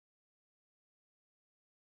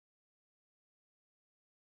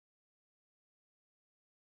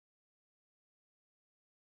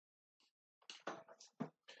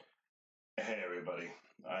Hey everybody,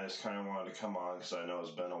 I just kind of wanted to come on because I know it's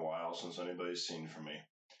been a while since anybody's seen from me.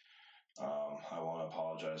 I want to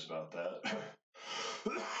apologize about that.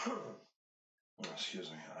 Excuse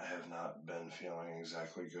me, I have not been feeling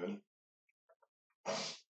exactly good. And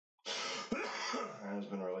it's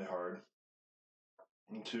been really hard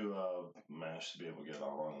to manage to be able to get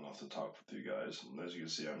on long enough to talk with you guys. And as you can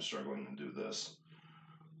see, I'm struggling to do this.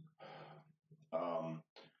 Um,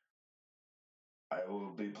 I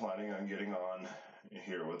will be planning on getting on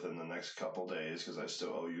here within the next couple days because I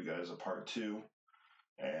still owe you guys a part two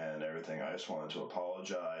and everything. I just wanted to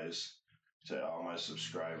apologize to all my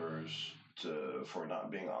subscribers for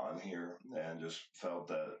not being on here, and just felt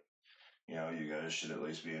that you guys should at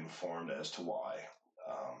least be informed as to why.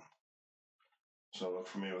 Um, so look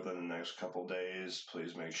for me within the next couple days.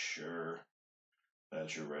 Please make sure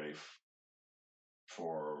that you're ready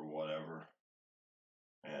for whatever.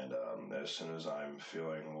 And as soon as I'm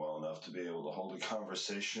feeling well enough to be able to hold a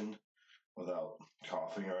conversation without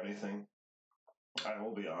coughing or anything, I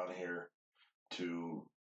will be on here to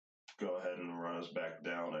go ahead and run us back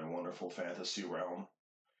down a wonderful fantasy realm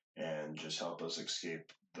and just help us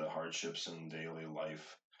escape the hardships in daily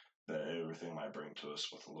life that everything might bring to us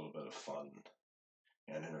with a little bit of fun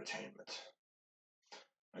and entertainment.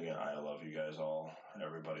 Again, I love you guys all,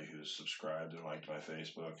 everybody who's subscribed and liked my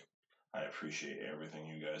Facebook. I appreciate everything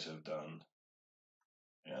you guys have done,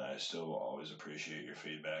 and I still will always appreciate your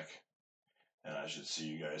feedback, and I should see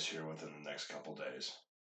you guys here within the next couple days.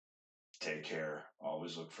 Take care.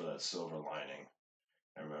 Always look for that silver lining.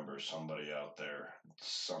 And remember, somebody out there,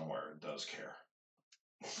 somewhere, does care.